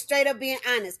instead of just straight up being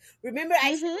honest. Remember,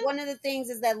 one of the things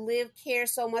is that Liv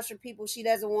cares so much for people, she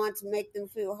doesn't want to make them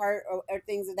feel hurt or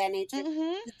things of that nature.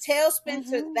 To tell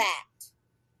Spencer that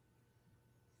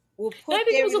will put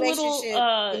their relationship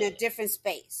in a different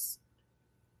space.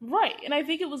 Right. And I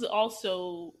think it was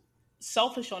also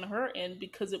selfish on her end,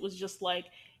 because it was just like,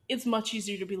 it's much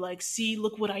easier to be like, see,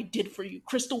 look what I did for you.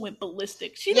 Crystal went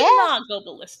ballistic. She did not go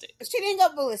ballistic. She didn't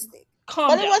go ballistic.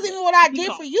 But it wasn't even what I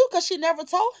did for you, because she never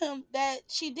told him that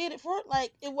she did it for it.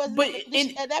 Like, it wasn't. But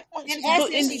at that point,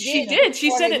 she did.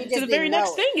 She said it to the very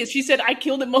next thing. Is she said, I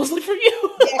killed it mostly for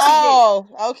you.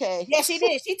 Okay. Yeah, she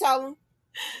did. She told him.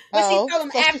 But she told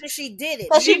him after she did it.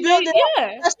 So she built it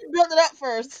up. She built it up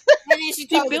first. And then she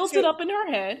built it up in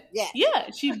her head. Yeah,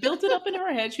 she built it up in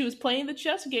her head. She was playing the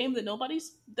chess game that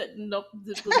another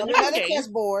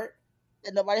chessboard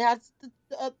that nobody has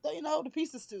the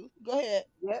pieces to. Go ahead.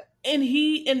 Yep.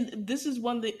 And this is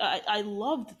one that I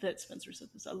loved that Spencer said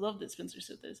this. I love that Spencer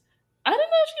said this. I didn't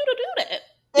ask you to do that.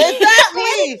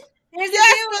 Exactly. Here's the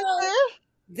deal.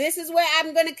 This is where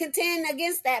I'm going to contend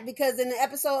against that, because in the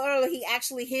episode earlier, he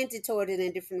actually hinted toward it in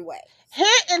a different way. Hint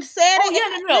and said it. Oh,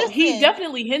 yeah, no. He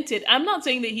definitely hinted. I'm not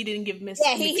saying that he didn't give he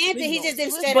hinted. He just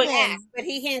didn't straight up ask, but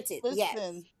he hinted.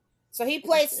 Yes. So he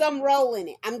played some role in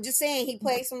it. I'm just saying he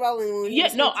played some role in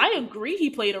it. I agree he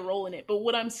played a role in it. But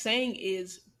what I'm saying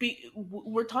is,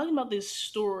 we're talking about this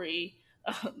story.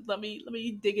 Let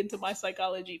me dig into my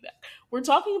psychology back. We're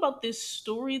talking about this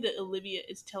story that Olivia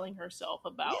is telling herself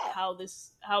about how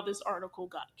this article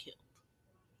got killed.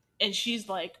 And she's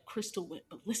like, Crystal went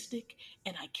ballistic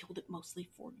and I killed it mostly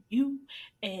for you.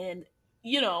 And,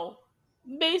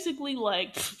 basically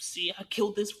like, see, I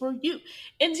killed this for you.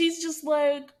 And she's just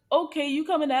like, okay, you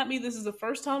coming at me. This is the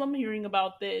first time I'm hearing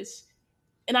about this.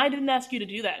 And I didn't ask you to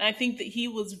do that. And I think that he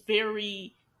was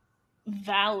very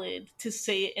valid to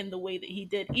say it in the way that he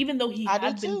did, even though he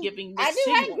had been giving this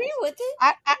I agree with it.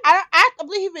 I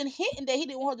believe he's been hinting that he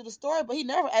didn't want to do the story, but he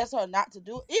never asked her not to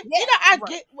do it.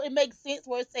 Get it makes sense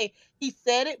where it say he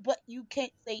said it, but you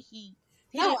can't say he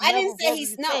I didn't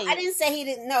say he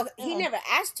didn't know. He never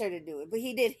asked her to do it, but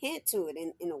he did hint to it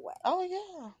in a way. Oh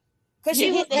yeah. Because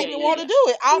he didn't want to do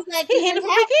it. He hinted from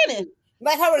the beginning.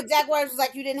 But her exact words was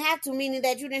like, you didn't have to, meaning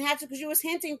that you didn't have to, because you was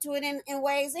hinting to it in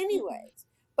ways anyways.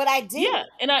 But I did. Yeah,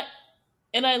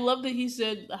 and I love that he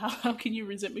said, how can you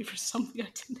resent me for something I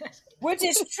didn't ask? Which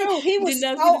is true. He was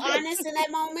so honest in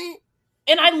that moment.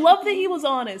 And I love that he was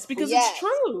honest, because it's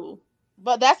true.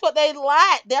 But that's what they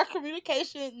lied. Their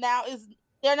communication now is,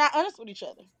 they're not honest with each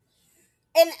other.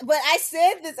 But I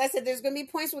said this. I said there's going to be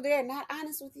points where they're not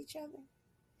honest with each other.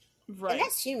 Right. And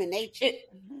that's human nature.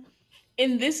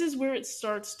 And this is where it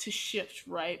starts to shift,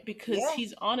 right? Because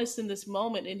he's honest in this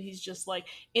moment, and he's just like,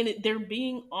 they're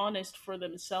being honest for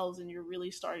themselves, and you're really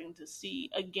starting to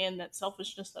see, again, that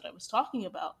selfishness that I was talking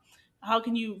about. How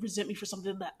can you resent me for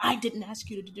something that I didn't ask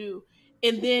you to do?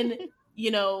 And then,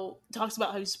 talks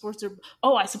about how he supports her.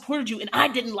 Oh, I supported you, and I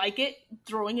didn't like it.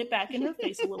 Throwing it back in her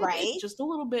face a little bit, just a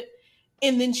little bit.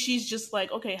 And then she's just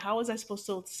like, okay, how was I supposed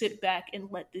to sit back and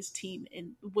let this team,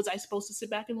 and was I supposed to sit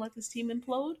back and let this team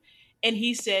implode? And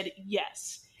he said,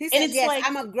 yes. He said, yes, like,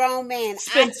 I'm a grown man.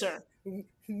 Spencer.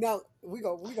 No, we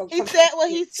go. He said what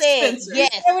he said. Spencer.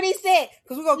 Yes. He said what he said,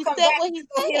 because we're gonna come back. What he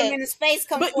said. Hit him in the space.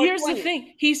 Come. But here's the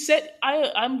thing: he said,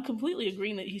 I'm completely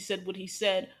agreeing that he said what he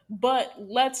said. But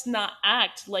let's not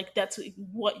act like that's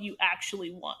what you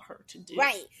actually want her to do.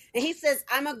 Right. And he says,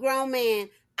 "I'm a grown man.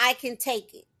 I can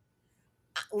take it.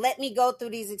 Let me go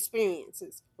through these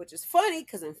experiences," which is funny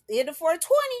because in Theater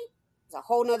 420, it's a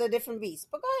whole nother different beast.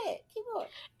 But go ahead, keep going.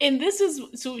 And this is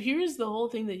so. Here's the whole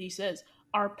thing that he says: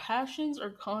 our passions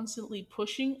are constantly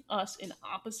pushing us in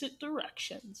opposite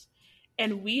directions,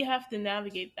 and we have to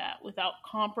navigate that without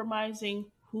compromising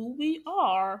who we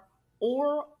are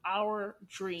or our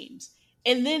dreams.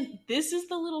 And then this is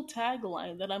the little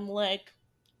tagline that I'm like,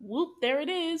 whoop, there it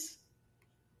is.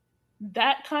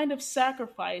 That kind of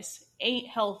sacrifice ain't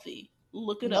healthy.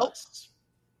 Look at us.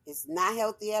 It's not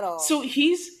healthy at all. So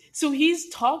he's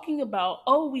talking about,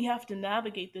 oh, we have to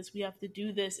navigate this, we have to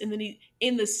do this, and then he,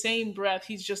 in the same breath,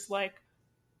 he's just like,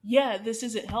 yeah, this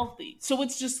isn't healthy. So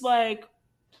it's just like,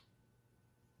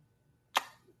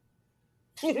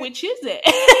 which is it?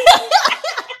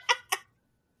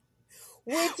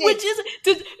 Which is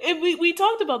it? We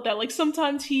talked about that. Like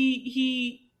sometimes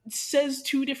he says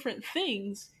two different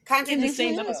things in the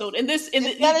same episode, and this and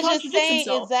instead of just saying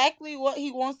exactly what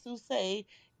he wants to say,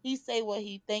 he say what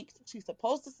he thinks she's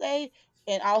supposed to say,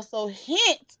 and also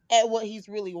hint at what he's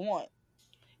really want,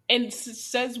 and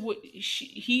says what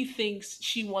he thinks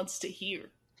she wants to hear.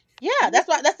 Yeah, that's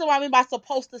what I mean by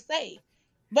supposed to say.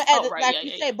 But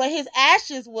you say, but his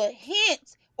actions would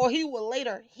hint, or he will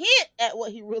later hint at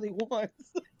what he really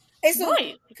wants. And so,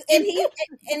 right.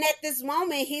 and at this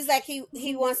moment, he's like he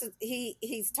wants to,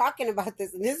 he's talking about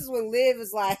this, and this is when Liv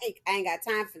is like, I ain't got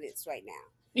time for this right now.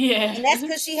 Yeah, and that's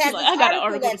because she has this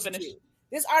article that's true.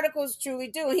 This article is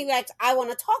truly true, and he likes. I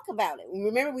want to talk about it.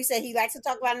 Remember, we said he likes to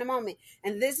talk about it in a moment,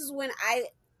 and this is when I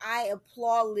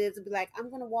applaud Liv to be like, I'm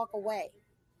going to walk away.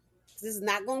 This is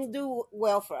not going to do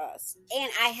well for us,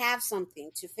 and I have something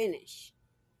to finish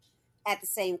at the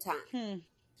same time.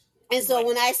 And so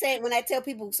when I tell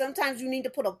people sometimes you need to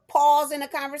put a pause in a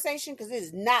conversation because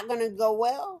it's not going to go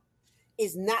well.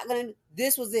 It's not going to.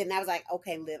 This was it, and I was like,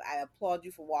 okay, Liv, I applaud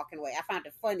you for walking away. I found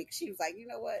it funny because she was like, you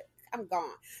know what, I'm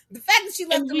gone. The fact that she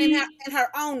left him in her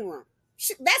own room,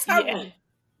 that's her room,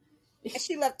 and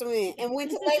she left him in and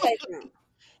went to Layla's room.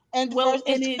 And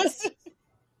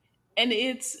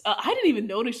it's I didn't even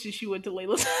notice that she went to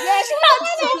Layla's. Yeah, she went to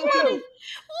Layla's room. Look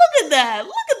at that!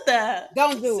 Look at that!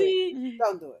 Don't do it.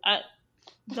 Don't do it.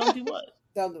 Don't do what?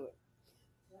 Don't do it.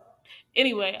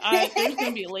 Anyway, there's going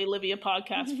to be a Lay Livia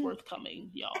podcast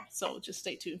forthcoming, y'all. So just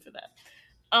stay tuned for that.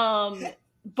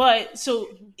 But so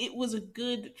it was a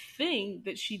good thing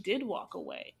that she did walk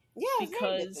away. Yeah,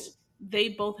 because they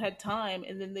both had time,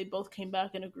 and then they both came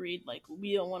back and agreed, like,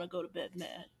 we don't want to go to bed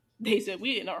mad. They said,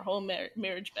 we in our whole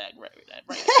marriage bag right now.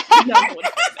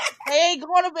 They ain't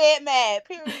going to bed mad,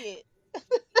 period.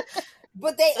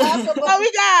 But they also...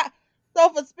 So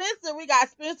for Spencer, we got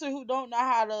Spencer who don't know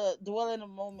how to dwell in the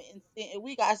moment, and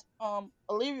we got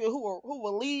Olivia who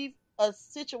will leave a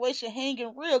situation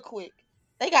hanging real quick.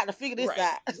 They got to figure this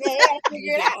out. Yeah, they got to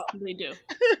figure it out. They do.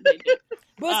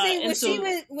 But see,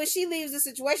 when she leaves the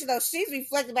situation, though, she's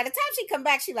reflecting. By the time she come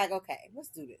back, she's like, okay, let's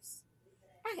do this.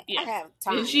 I have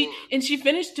time. And she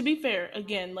finished, to be fair,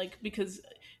 again, like, because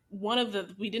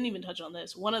we didn't even touch on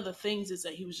this. One of the things is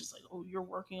that he was just like, oh, you're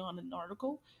working on an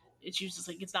article? And she was just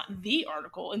like, it's not the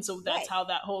article. And so that's how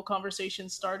that whole conversation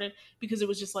started, because it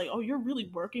was just like, oh, you're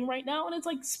really working right now? And it's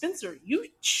like, Spencer, you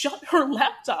shut her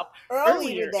laptop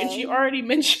earlier. And she already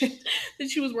mentioned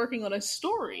that she was working on a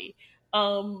story.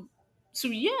 So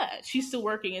yeah, she's still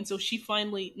working. And so she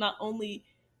finally, not only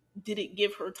did it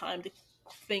give her time to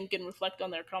think and reflect on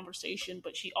their conversation,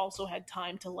 but she also had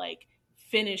time to like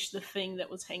finish the thing that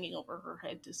was hanging over her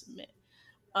head to submit.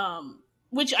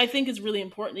 Which I think is really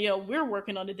important. You know, we're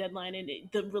working on a deadline, and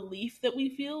the relief that we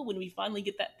feel when we finally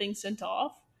get that thing sent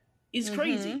off is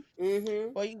crazy.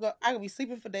 Mm-hmm. Well, I could be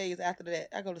sleeping for days after that.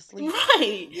 I go to sleep.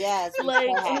 Right. Yes. Like,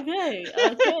 okay.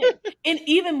 And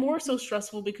even more so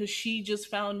stressful because she just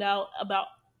found out about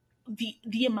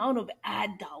the amount of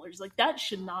ad dollars. Like, that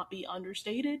should not be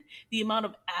understated. The amount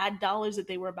of ad dollars that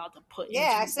they were about to put into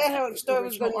I said her story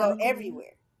was going to go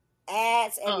everywhere.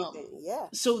 Ads, everything.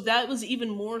 So that was even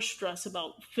more stress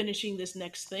about finishing this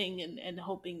next thing and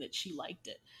hoping that she liked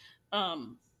it.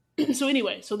 So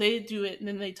anyway, so they do it, and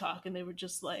then they talk, and they were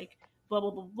just like, blah,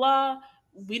 blah, blah, blah.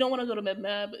 We don't want to go to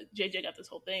MedMed, but JJ got this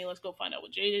whole thing. Let's go find out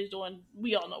what JJ's doing.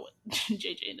 We all know what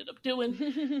JJ ended up doing.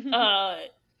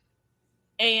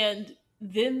 And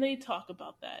then they talk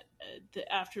about that.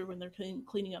 After, when they're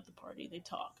cleaning up the party, they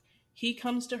talk. He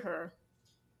comes to her,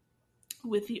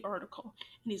 with the article,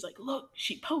 and he's like, "Look,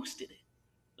 she posted it.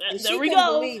 And There she we couldn't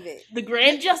go. believe it. The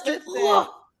grand gesture.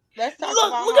 Look, let's talk look,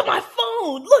 about look at my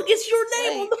phone. Look, it's your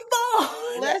name on the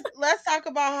phone." Let's talk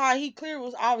about how he clearly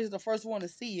was always the first one to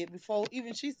see it before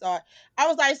even she saw it. I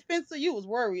was like, Spencer, you was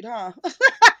worried, huh?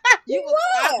 You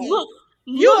was. Look,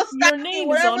 you was your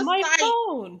name is on my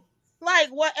phone. Like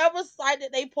whatever site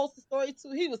that they post the story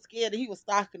to, he was scared that he was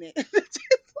stalking it.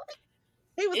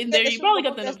 He was And there you probably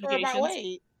got the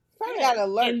notifications. Probably got an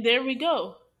alert. And there we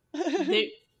go.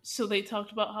 So they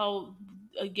talked about how,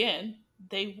 again,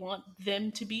 they want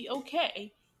them to be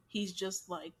okay. He's just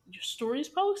like, your story's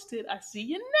posted. I see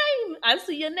your name. I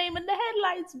see your name in the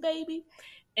headlights, baby.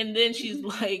 And then she's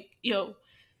like, yo,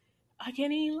 I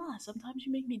can't even lie. Sometimes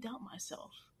you make me doubt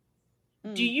myself.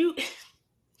 Do you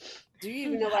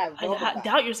even know what I wrote about?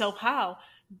 Doubt yourself how?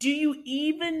 Do you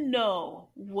even know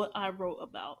what I wrote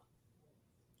about?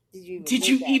 Did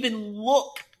you even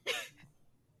look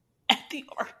at the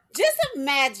art? Just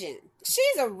imagine.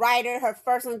 She's a writer. Her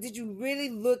first one. Did you really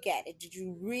look at it? Did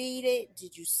you read it?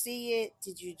 Did you see it?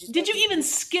 Did you even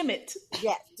skim it?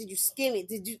 Yes. Did you skim it?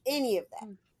 Did you any of that?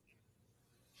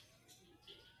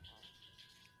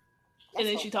 And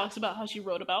then she talks about how she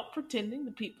wrote about pretending.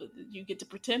 The people, you get to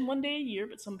pretend one day a year,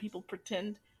 but some people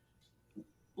pretend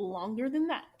longer than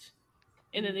that.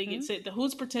 And then they get said,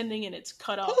 who's pretending, and it's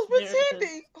cut off. Who's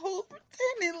pretending? Who's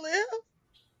pretending, Liv?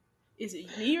 Is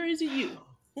it me or is it you?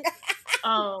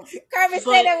 Carmen,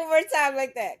 say that one more time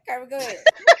like that. Carmen, go ahead.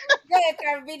 Go ahead,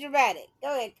 Carmen. Be dramatic.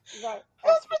 Go ahead.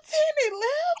 Who's pretending,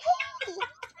 Liv? Who's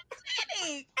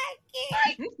pretending? I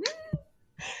can't.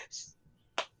 It's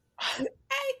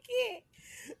okay.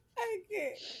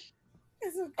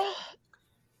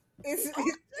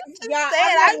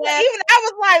 I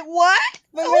was like, what?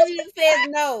 But Olivia says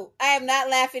no. I am not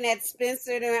laughing at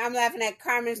Spencer. I'm laughing at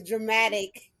Carmen's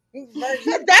dramatic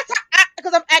version. That's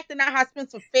because I'm acting out how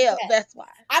Spencer felt. Yeah. That's why.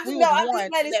 I'm just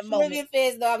letting Olivia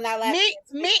says no. I'm not laughing.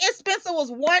 Me and Spencer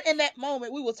was one in that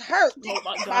moment. We was hurt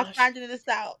by finding this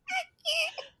out.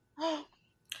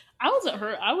 I wasn't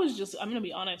hurt. I was just, I'm going to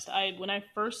be honest. When I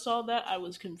first saw that, I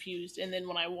was confused. And then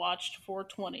when I watched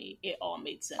 420, it all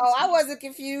made sense. Oh, I wasn't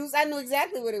confused. I knew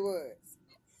exactly what it was.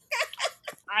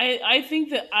 I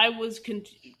think that I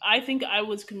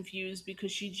was confused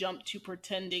because she jumped to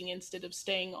pretending instead of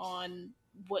staying on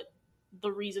what the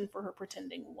reason for her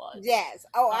pretending was. Yes.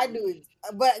 Oh, I knew it.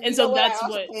 But and so that's I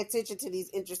also pay attention to these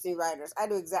interesting writers. I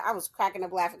knew exactly. I was cracking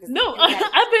up laughing. No,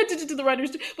 I pay attention to the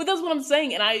writers too. But that's what I'm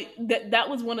saying. And that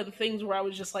was one of the things where I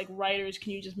was just like, writers,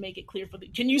 can you just make it clear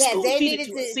can you spoon feed it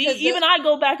to us? See, even I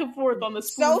go back and forth on the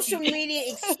social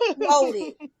media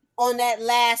exploded on that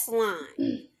last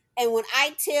line. And when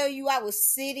I tell you, I was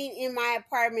sitting in my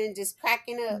apartment and just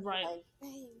cracking up. Right. Like,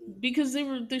 because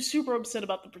they're super upset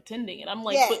about the pretending. And I'm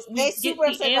like, yes, but they're super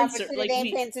upset about pretending. Like, they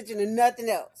ain't paying attention to nothing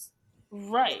else.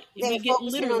 Right. They're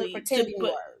focusing on the pretending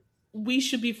word. We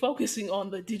should be focusing on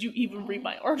the, did you even read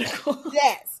my article?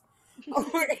 Yes.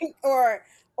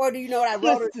 Or do you know what I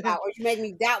wrote about? Or you make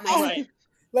me doubt myself. Right.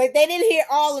 Like, they didn't hear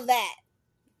all of that.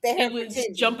 It was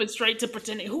jumping straight to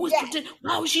pretending. Who was pretending?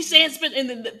 How was she saying Spencer? And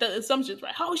then the assumptions,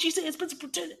 right? How was she saying Spencer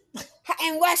pretending?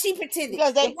 And why she pretending?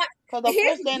 Because the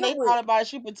first thing they thought about,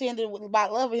 she pretended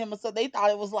about loving him, and so they thought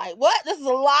it was like, what? This is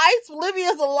a lie?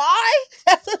 Olivia's a lie?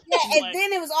 And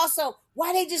then it was also,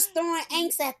 why they just throwing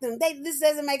angst at them? This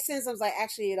doesn't make sense. I was like,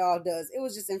 actually, it all does. It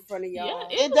was just in front of y'all.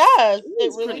 Yeah, it does.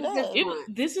 It really does.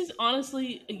 This is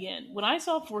honestly, again, when I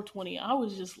saw 420, I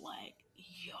was just like,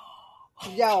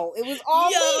 Yo, it was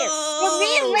all there. But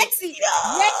me and Lexi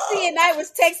and I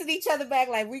was texting each other back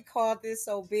like, we called this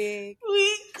so big.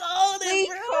 We called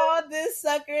this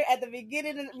sucker at the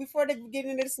beginning before the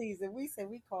beginning of the season. We said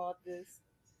we called this,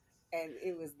 and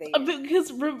it was there.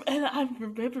 Because and I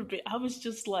remember it. I was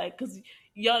just like, because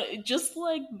y'all, just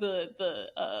like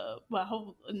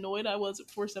how annoyed I was at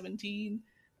 417.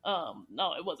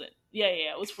 No, it wasn't. Yeah,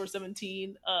 it was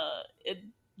 417.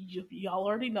 Y'all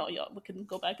already know. Y'all can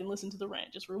go back and listen to the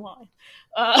rant. Just rewind.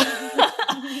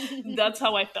 That's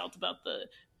how I felt about the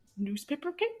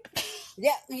newspaper cape.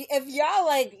 Yeah, if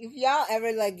y'all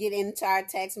ever like get into our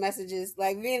text messages,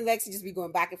 like me and Lexi just be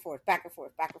going back and forth. We're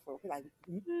like,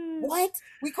 what?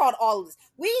 We called all of this.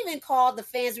 We even called the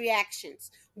fans' reactions.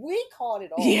 We called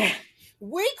it all. Yeah,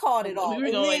 we called it all. We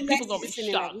were going, people gonna be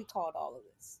shocked. Like, we called all of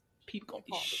this. People gonna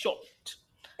be shocked.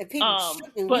 And people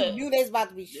shook, and we knew they was about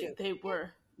to be shook. They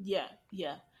were. Yeah.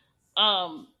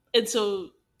 And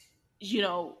so,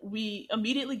 we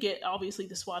immediately get, obviously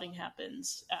the swatting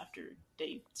happens after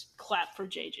they clap for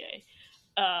JJ.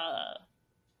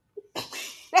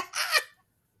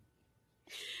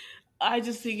 I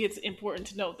just think it's important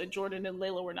to note that Jordan and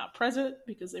Layla were not present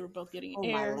because they were both getting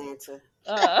air.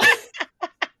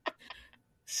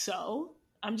 So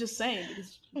I'm just saying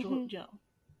because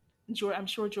Jordan, I'm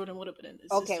sure Jordan would have been in this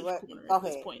corner at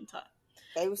this point in time.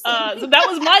 So that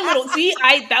was my little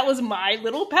that was my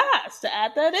little pass to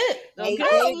add that in.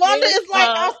 Okay.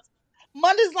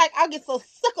 Monda's like I'll get so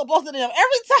sick of both of them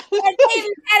every time. We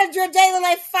had a Jordana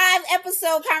like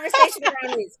 5-episode conversation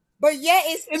around this. But yeah,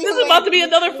 this is about to be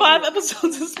another 5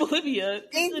 episodes of Bolivia.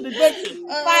 5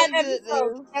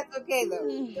 episodes. That's okay though.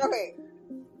 Okay.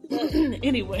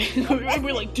 Anyway,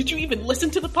 we're like, did you even listen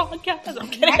to the podcast? I'm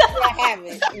kidding. Actually, I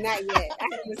haven't. Not yet. I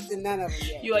haven't listened to none of them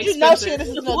yet. You know she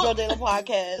listens to no Jordana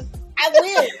podcast. I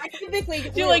will. I typically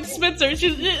do. Like Spencer.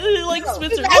 She's like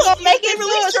Spencer. Look, they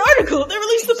released your article. They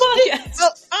released the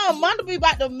podcast. Monday be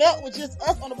about to melt with just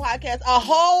us on the podcast. A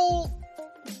whole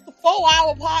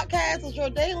 4-hour podcast with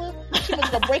Jordana. She was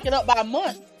gonna break it up by a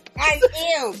month. I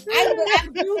am.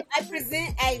 I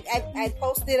present. I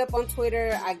post it up on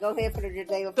Twitter. I go ahead for the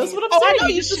Jordana. That's what I'm saying. I know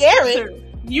you share it.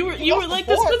 You were like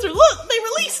the Spencer. Look, they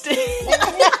released it.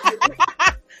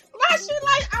 Why she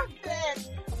like?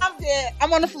 I'm dead.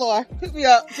 I'm on the floor. Pick me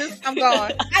up. I'm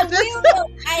gone. I will.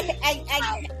 I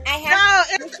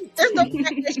have. No, it's the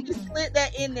fact that she slid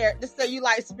that in there to say you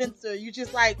like Spencer. You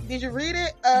just like, did you read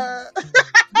it? Yeah,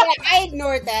 I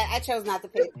ignored that. I chose not to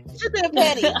pay. She's being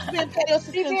petty. She's being petty on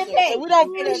Spencer. And we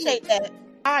don't appreciate that.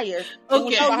 Higher.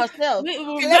 Okay. By herself. Back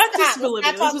to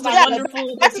Bolivia. This was a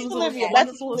wonderful. Back to Bolivia.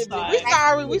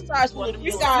 We sorry.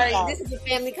 We sorry. This is a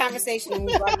family conversation. And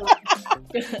we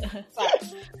sorry.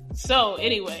 So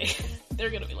anyway, they're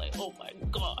gonna be like, "Oh my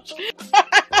gosh."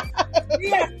 we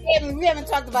haven't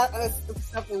talked about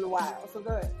stuff in a while. So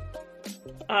go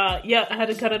ahead. Yeah, I had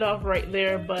to cut it off right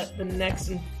there, but the next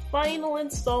and final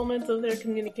installment of their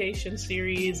communication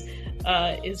series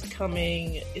is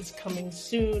coming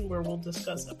soon, where we'll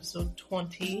discuss episode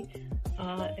 20,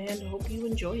 and hope you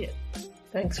enjoy it.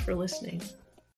 Thanks for listening.